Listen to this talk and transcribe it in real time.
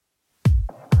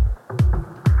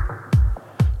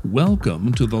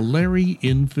Welcome to the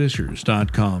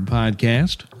LarryInFishers.com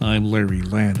podcast. I'm Larry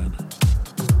Lannon.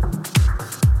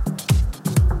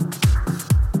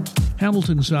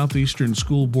 Hamilton Southeastern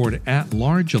School Board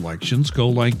at-large elections go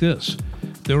like this.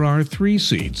 There are 3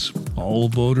 seats. All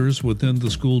voters within the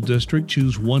school district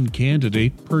choose 1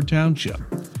 candidate per township.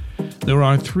 There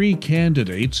are 3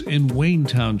 candidates in Wayne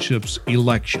Township's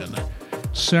election.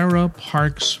 Sarah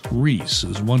Parks Reese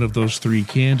is one of those 3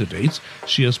 candidates.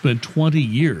 She has spent 20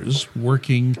 years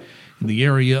working in the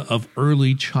area of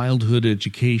early childhood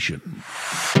education.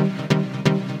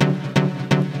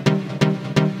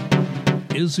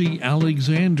 Izzy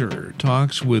Alexander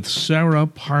talks with Sarah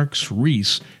Parks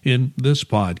Reese in this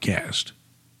podcast.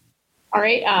 All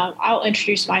right, I'll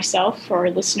introduce myself for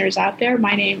listeners out there.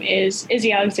 My name is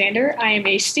Izzy Alexander. I am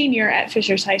a senior at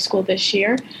Fishers High School this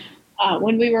year.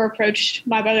 When we were approached,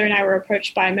 my brother and I were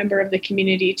approached by a member of the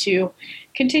community to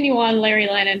continue on Larry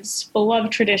Lannon's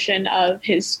beloved tradition of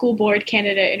his school board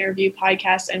candidate interview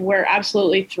podcast, and we're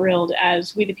absolutely thrilled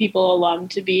as We the People alum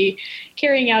to be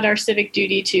carrying out our civic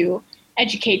duty to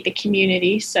educate the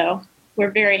community. So we're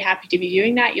very happy to be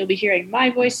doing that. You'll be hearing my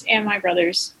voice and my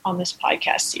brother's on this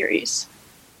podcast series.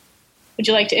 Would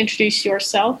you like to introduce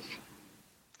yourself?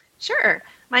 Sure.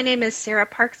 My name is Sarah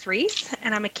Parks Reese,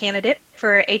 and I'm a candidate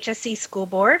for HSC School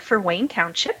Board for Wayne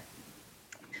Township.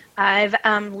 I've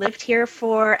lived here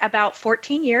for about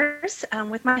 14 years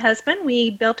with my husband. We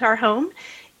built our home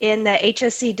in the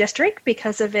HSC district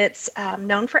because of its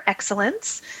known for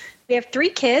excellence. We have 3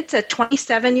 kids, a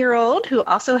 27-year-old who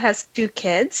also has 2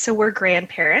 kids, so we're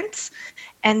grandparents,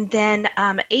 and then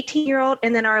an 18-year-old,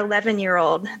 and then our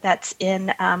 11-year-old that's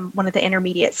in one of the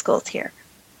intermediate schools here.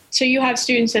 So you have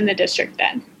students in the district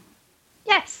then?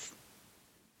 Yes.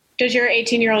 Does your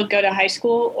 18-year-old go to high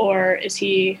school, or is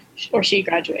he or she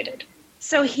graduated?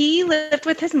 So he lived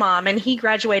with his mom, and he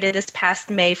graduated this past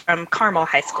May from Carmel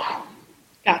High School.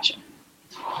 Gotcha.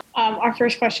 Our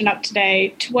first question up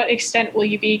today, to what extent will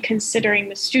you be considering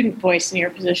the student voice in your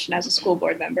position as a school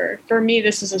board member? For me,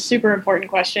 this is a super important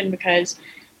question because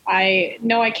I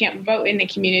know I can't vote in the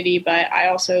community, but I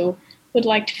also would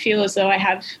like to feel as though I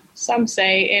have some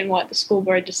say in what the school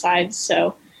board decides.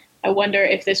 So I wonder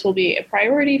if this will be a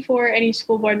priority for any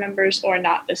school board members or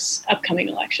not this upcoming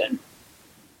election.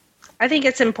 I think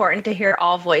it's important to hear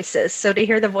all voices. So to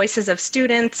hear the voices of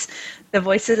students, the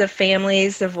voices of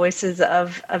families, the voices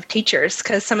of teachers,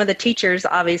 because some of the teachers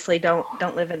obviously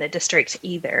don't live in the district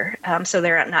either. So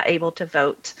they're not able to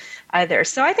vote either.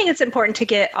 So I think it's important to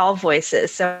get all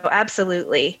voices. So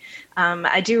absolutely.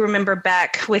 I do remember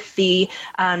back with the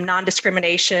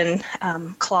non-discrimination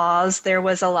clause, there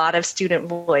was a lot of student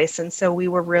voice. And so we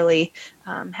were really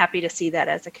happy to see that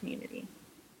as a community.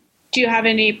 Do you have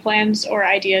any plans or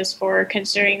ideas for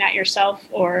considering that yourself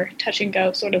or touch and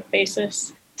go sort of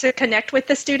basis? To connect with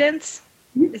the students?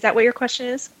 Mm-hmm. Is that what your question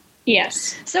is?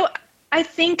 Yes. So I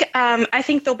think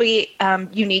there'll be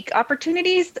unique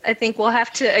opportunities. I think we'll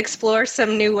have to explore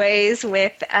some new ways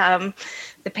with the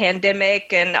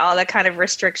pandemic and all the kind of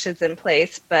restrictions in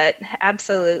place, but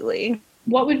absolutely.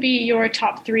 What would be your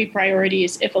top 3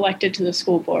 priorities if elected to the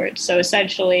school board? So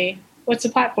essentially, what's the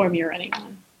platform you're running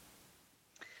on?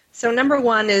 So number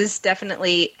 1 is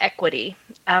definitely equity.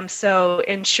 So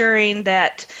ensuring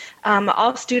that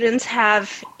all students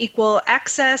have equal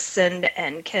access and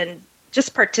can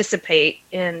just participate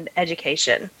in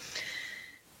education.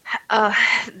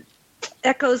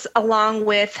 That goes along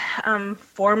with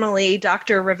formally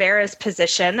Dr. Rivera's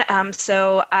position.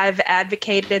 So I've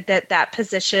advocated that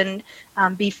position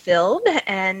be filled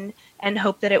and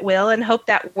hope that it will, and hope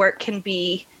that work can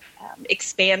be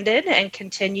expanded and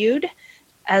continued,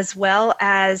 as well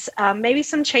as maybe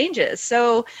some changes.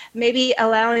 So maybe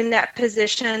allowing that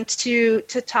position to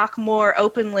talk more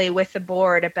openly with the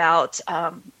board about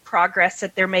progress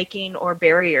that they're making or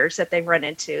barriers that they've run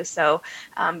into. So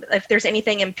if there's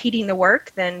anything impeding the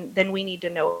work, then we need to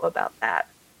know about that.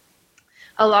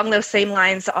 Along those same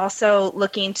lines, also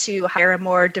looking to hire a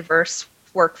more diverse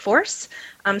workforce.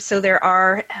 So there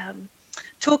are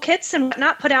toolkits and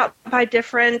whatnot put out by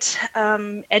different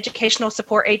educational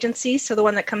support agencies. So the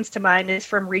one that comes to mind is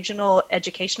from Regional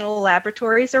Educational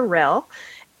Laboratories, or REL.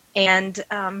 And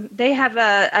they have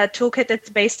a toolkit that's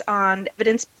based on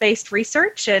evidence-based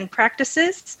research and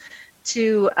practices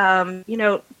to,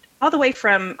 all the way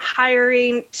from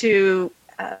hiring to,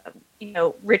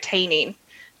 retaining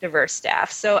diverse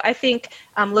staff. So I think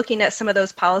looking at some of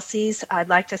those policies, I'd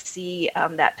like to see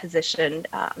that position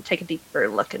take a deeper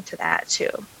look into that too.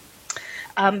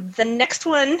 The next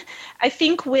one, I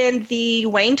think when the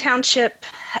Wayne Township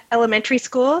Elementary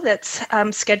School that's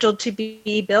scheduled to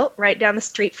be built right down the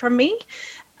street from me,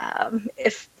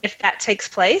 if that takes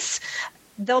place,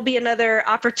 there'll be another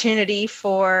opportunity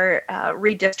for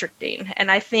redistricting.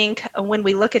 And I think when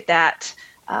we look at that,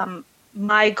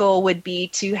 my goal would be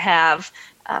to have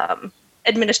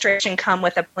administration come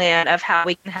with a plan of how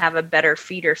we can have a better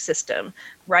feeder system.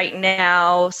 Right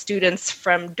now, students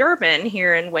from Durban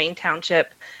here in Wayne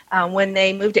Township, when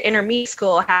they move to intermediate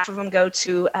school, half of them go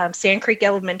to Sand Creek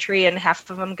Elementary and half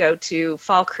of them go to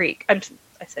Fall Creek. I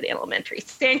said elementary.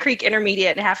 Sand Creek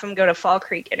Intermediate, and half of them go to Fall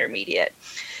Creek Intermediate.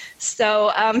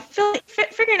 So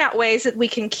figuring out ways that we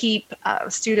can keep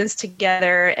students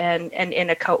together and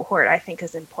in a cohort, I think,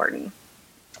 is important.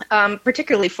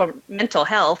 Particularly for mental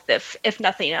health, if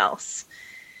nothing else.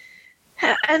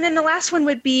 And then the last one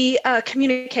would be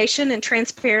communication and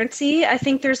transparency. I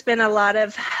think there's been a lot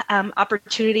of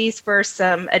opportunities for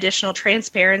some additional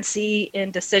transparency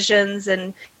in decisions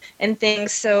and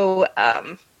things. So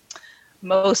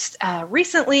most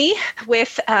recently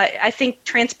with, I think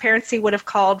transparency would have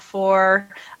called for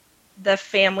the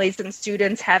families and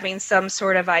students having some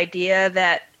sort of idea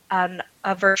that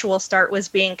a virtual start was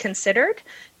being considered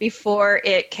before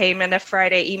it came in a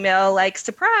Friday email like,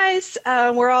 surprise,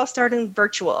 we're all starting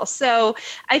virtual. So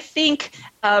I think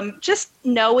just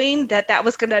knowing that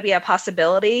was going to be a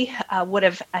possibility would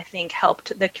have, I think,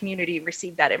 helped the community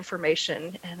receive that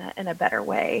information in a better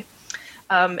way.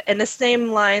 And the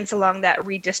same lines along that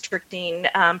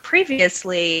redistricting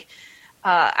previously,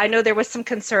 I know there was some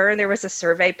concern. There was a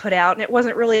survey put out, and it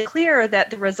wasn't really clear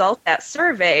that the result of that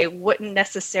survey wouldn't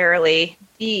necessarily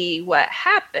be what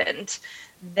happened.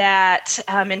 That,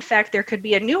 in fact, there could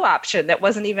be a new option that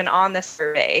wasn't even on the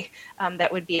survey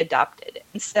that would be adopted.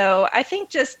 And so I think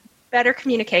just better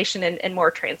communication and more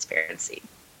transparency.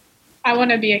 I want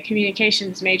to be a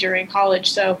communications major in college,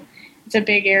 so it's a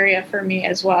big area for me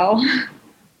as well.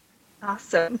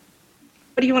 Awesome.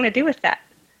 What do you want to do with that?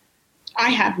 I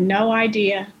have no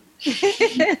idea.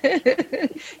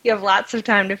 You have lots of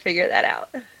time to figure that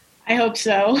out. I hope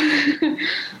so.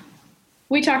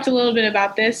 We talked a little bit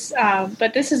about this,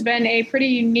 but this has been a pretty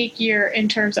unique year in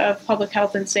terms of public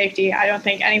health and safety. I don't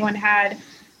think anyone had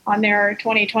on their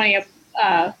 2020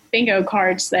 bingo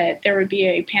cards that there would be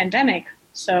a pandemic.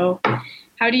 So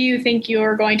how do you think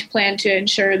you're going to plan to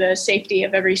ensure the safety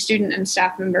of every student and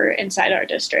staff member inside our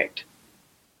district?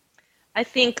 I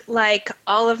think, like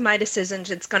all of my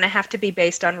decisions, it's going to have to be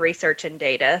based on research and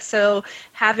data. So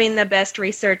having the best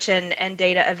research and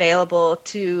data available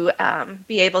to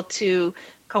be able to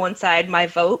coincide my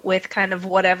vote with kind of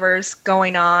whatever's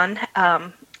going on.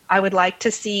 I would like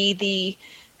to see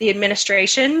the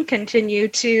administration continue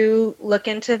to look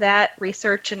into that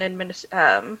research and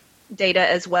data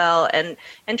as well, and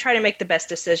try to make the best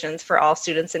decisions for all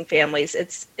students and families.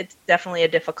 It's definitely a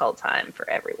difficult time for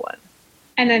everyone.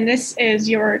 And then this is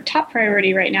your top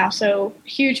priority right now. So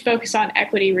huge focus on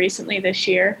equity recently this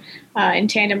year, in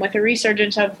tandem with the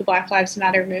resurgence of the Black Lives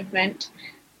Matter movement.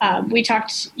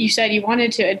 You said you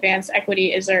wanted to advance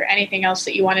equity. Is there anything else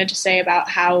that you wanted to say about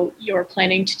how you're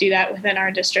planning to do that within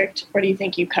our district, or do you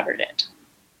think you covered it?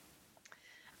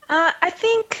 I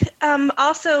think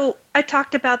also I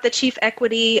talked about the Chief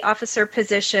Equity Officer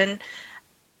position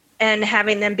and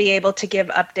having them be able to give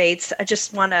updates. I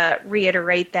just want to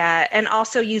reiterate that, and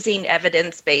also using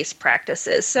evidence-based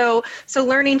practices. So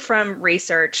learning from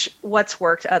research, what's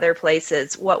worked other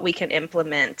places, what we can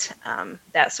implement,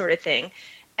 that sort of thing.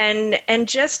 And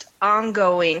just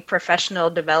ongoing professional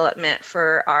development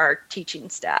for our teaching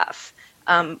staff.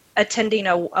 Attending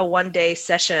a one-day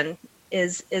session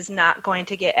is not going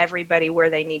to get everybody where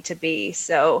they need to be.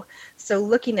 So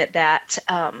looking at that,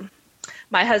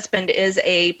 my husband is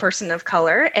a person of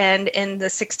color, and in the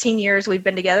 16 years we've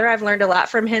been together, I've learned a lot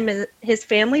from him and his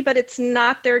family, but it's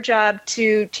not their job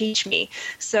to teach me.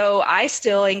 So I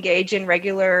still engage in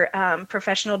regular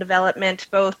professional development,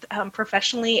 both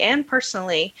professionally and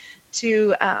personally,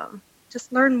 to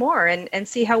just learn more and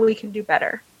see how we can do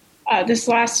better. This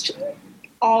last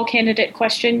all-candidate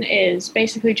question is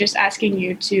basically just asking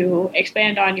you to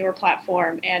expand on your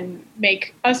platform and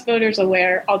make us voters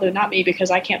aware, although not me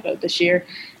because I can't vote this year,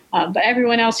 but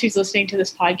everyone else who's listening to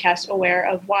this podcast aware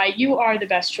of why you are the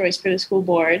best choice for the school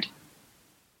board.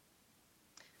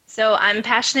 So I'm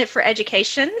passionate for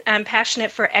education. I'm passionate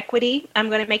for equity. I'm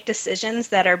going to make decisions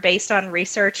that are based on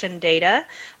research and data,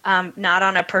 not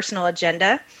on a personal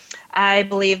agenda. I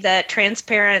believe that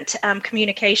transparent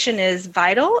communication is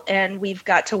vital, and we've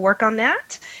got to work on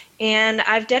that. And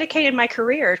I've dedicated my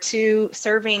career to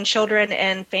serving children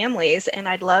and families, and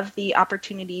I'd love the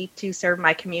opportunity to serve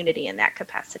my community in that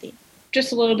capacity.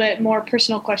 Just a little bit more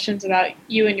personal questions about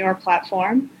you and your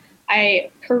platform.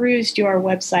 I perused your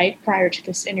website prior to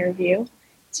this interview,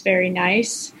 It's very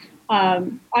nice.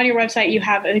 On your website, you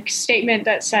have a statement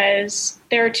that says,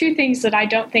 there are two things that I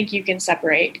don't think you can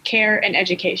separate, care and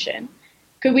education.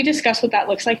 Could we discuss what that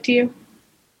looks like to you?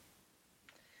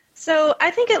 So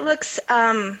I think it looks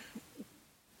a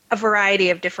variety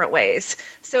of different ways.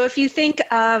 So if you think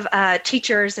of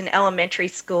teachers in elementary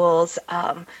schools,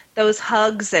 those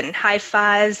hugs and high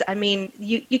fives, I mean,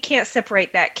 you can't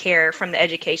separate that care from the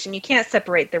education. You can't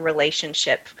separate the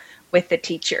relationship with the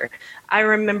teacher. I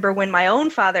remember when my own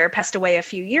father passed away a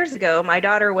few years ago, my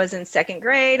daughter was in second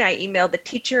grade. I emailed the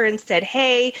teacher and said,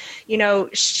 hey,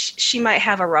 she might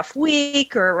have a rough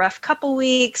week or a rough couple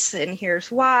weeks, and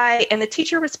here's why. And the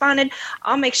teacher responded,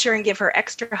 I'll make sure and give her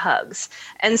extra hugs.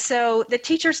 And so the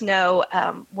teachers know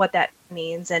what that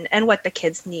means and what the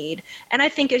kids need. And I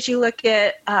think as you look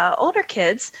at older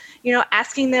kids,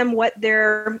 asking them what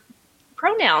their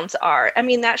pronouns are. I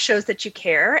mean, that shows that you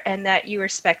care and that you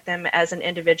respect them as an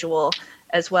individual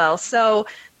as well. So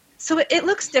it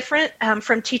looks different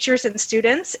from teachers and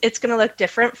students. It's going to look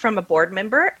different from a board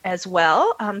member as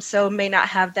well. So may not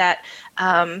have that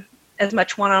as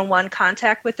much one-on-one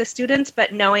contact with the students,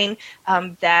 but knowing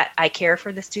that I care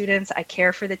for the students, I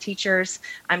care for the teachers,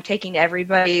 I'm taking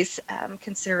everybody's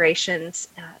considerations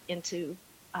into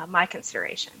my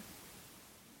consideration.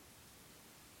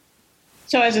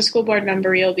 So as a school board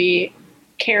member, you'll be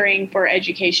caring for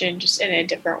education just in a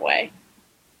different way.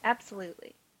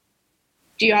 Absolutely.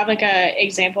 Do you have like an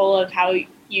example of how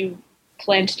you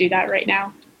plan to do that right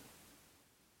now?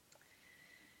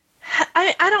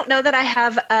 I don't know that I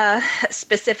have a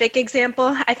specific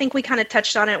example. I think we kind of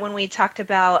touched on it when we talked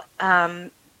about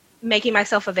making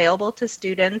myself available to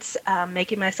students,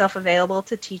 making myself available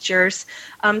to teachers.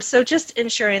 So just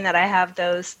ensuring that I have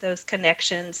those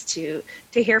connections to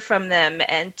hear from them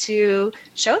and to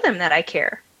show them that I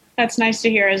care. That's nice to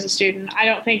hear as a student. I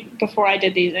don't think before I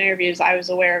did these interviews, I was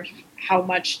aware of how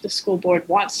much the school board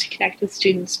wants to connect with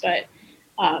students, but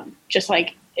just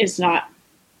like is not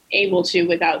able to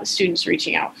without the students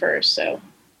reaching out first. So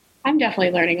I'm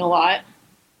definitely learning a lot.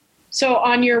 So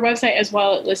on your website as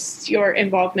well, it lists your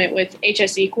involvement with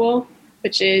HS Equal,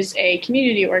 which is a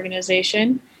community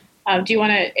organization. Do you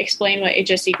want to explain what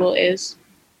HS Equal is?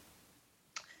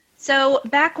 So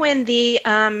back when the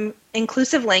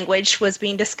inclusive language was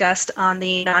being discussed on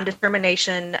the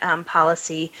non-discrimination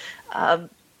policy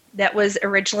that was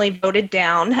originally voted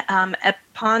down,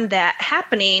 upon that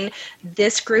happening,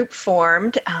 this group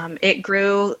formed. It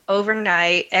grew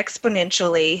overnight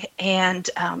exponentially, and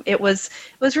it was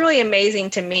really amazing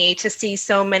to me to see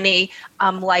so many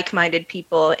like-minded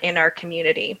people in our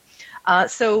community.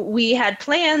 So we had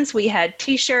plans, we had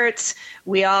T-shirts,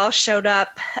 we all showed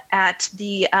up at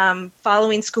the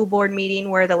following school board meeting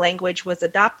where the language was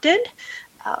adopted.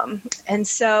 And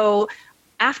so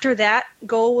after that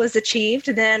goal was achieved,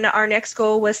 then our next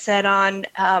goal was set on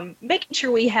making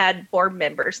sure we had board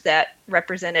members that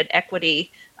represented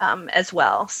equity as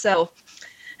well. So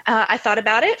I thought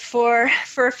about it for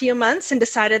a few months and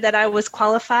decided that I was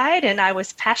qualified and I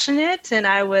was passionate and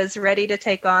I was ready to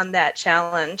take on that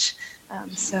challenge.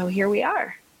 So here we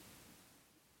are.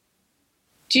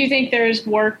 Do you think there's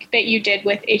work that you did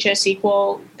with HS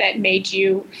Equal that made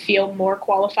you feel more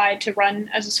qualified to run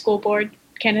as a school board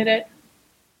candidate?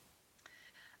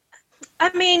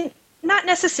 I mean, not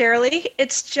necessarily.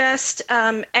 It's just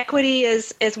equity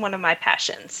is one of my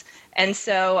passions. And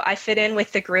so I fit in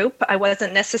with the group. I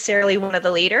wasn't necessarily one of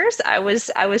the leaders. I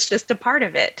was just a part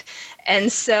of it.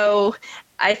 And so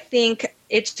I think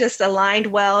it just aligned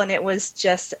well, and it was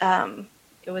just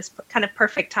it was kind of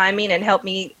perfect timing and helped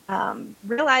me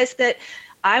realize that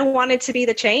I wanted to be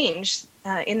the change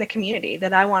in the community,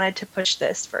 that I wanted to push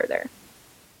this further.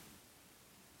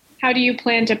 How do you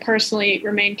plan to personally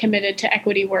remain committed to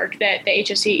equity work that the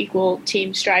HSE Equal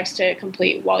team strives to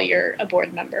complete while you're a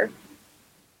board member?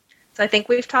 So I think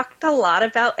we've talked a lot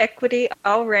about equity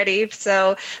already.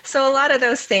 So a lot of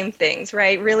those same things,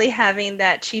 right? Really having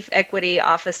that chief equity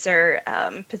officer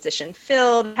position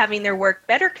filled, having their work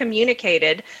better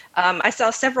communicated. I saw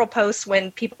several posts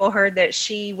when people heard that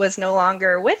she was no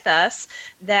longer with us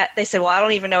that they said, well, I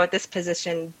don't even know what this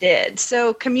position did.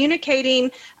 So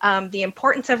communicating the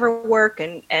importance of her work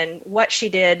and what she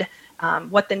did,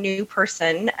 what the new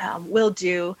person will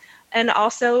do, and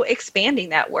also expanding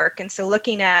that work. And so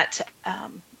looking at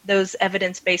those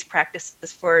evidence-based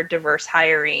practices for diverse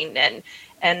hiring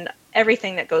and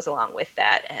everything that goes along with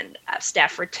that, and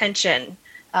staff retention.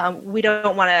 We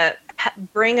don't want to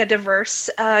bring a diverse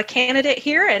candidate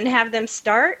here and have them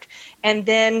start, and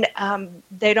then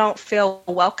they don't feel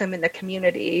welcome in the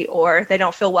community, or they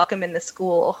don't feel welcome in the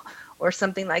school, or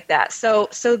something like that. So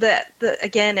that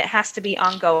again, it has to be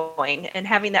ongoing and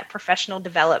having that professional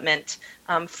development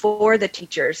for the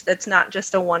teachers. That's not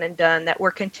just a one and done, that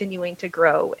we're continuing to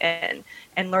grow and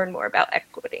learn more about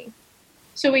equity.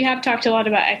 So we have talked a lot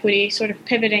about equity, sort of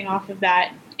pivoting off of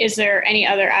that. Is there any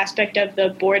other aspect of the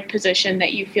board position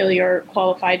that you feel you're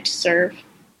qualified to serve?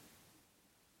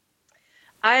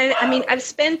 I mean, I've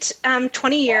spent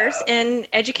 20 years in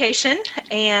education,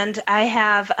 and I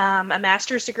have a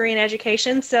master's degree in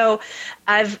education. So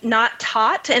I've not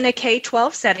taught in a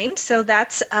K-12 setting, so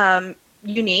that's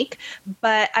unique.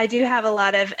 But I do have a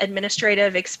lot of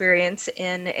administrative experience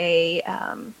in a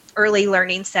early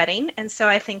learning setting, and so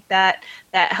I think that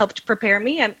helped prepare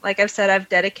me. Like I've said, I've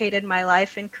dedicated my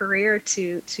life and career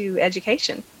to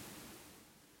education.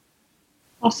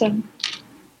 Awesome.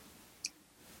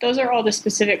 Those are all the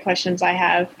specific questions I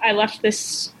have. I left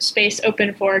this space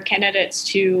open for candidates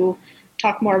to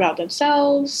talk more about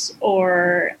themselves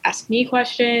or ask me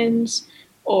questions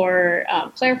or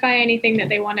clarify anything that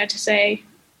they wanted to say,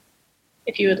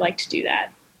 if you would like to do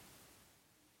that.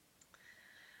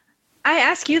 I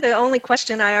asked you the only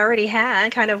question I already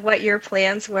had, kind of what your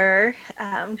plans were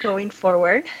going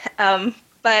forward.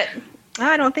 But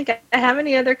I don't think I have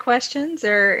any other questions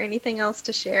or anything else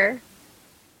to share.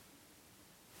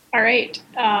 All right.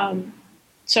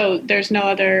 So there's no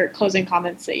other closing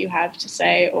comments that you have to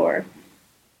say or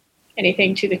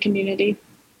anything to the community?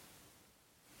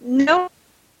 No.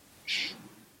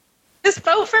 Just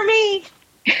vote for me.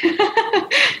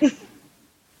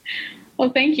 Well,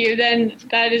 thank you. Then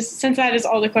since that is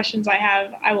all the questions I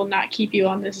have, I will not keep you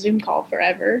on this Zoom call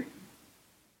forever.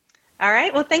 All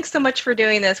right. Well, thanks so much for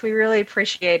doing this. We really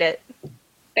appreciate it.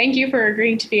 Thank you for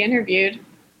agreeing to be interviewed.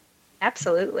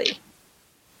 Absolutely.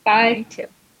 Bye. Me too.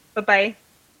 Bye-bye.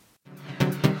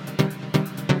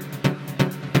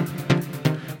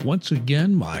 Once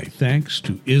again, my thanks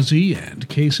to Izzy and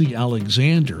Casey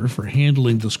Alexander for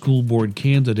handling the school board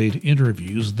candidate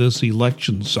interviews this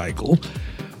election cycle.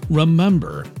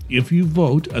 Remember, if you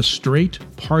vote a straight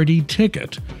party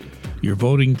ticket, your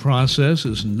voting process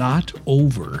is not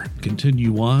over.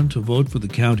 Continue on to vote for the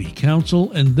county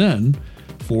council and then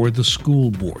for the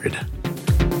school board.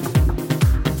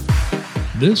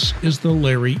 This is the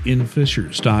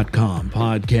LarryInFishers.com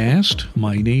podcast.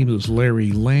 My name is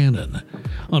Larry Lannon.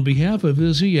 On behalf of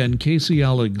Izzy and Casey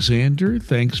Alexander,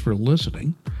 thanks for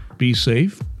listening. Be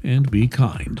safe and be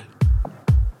kind.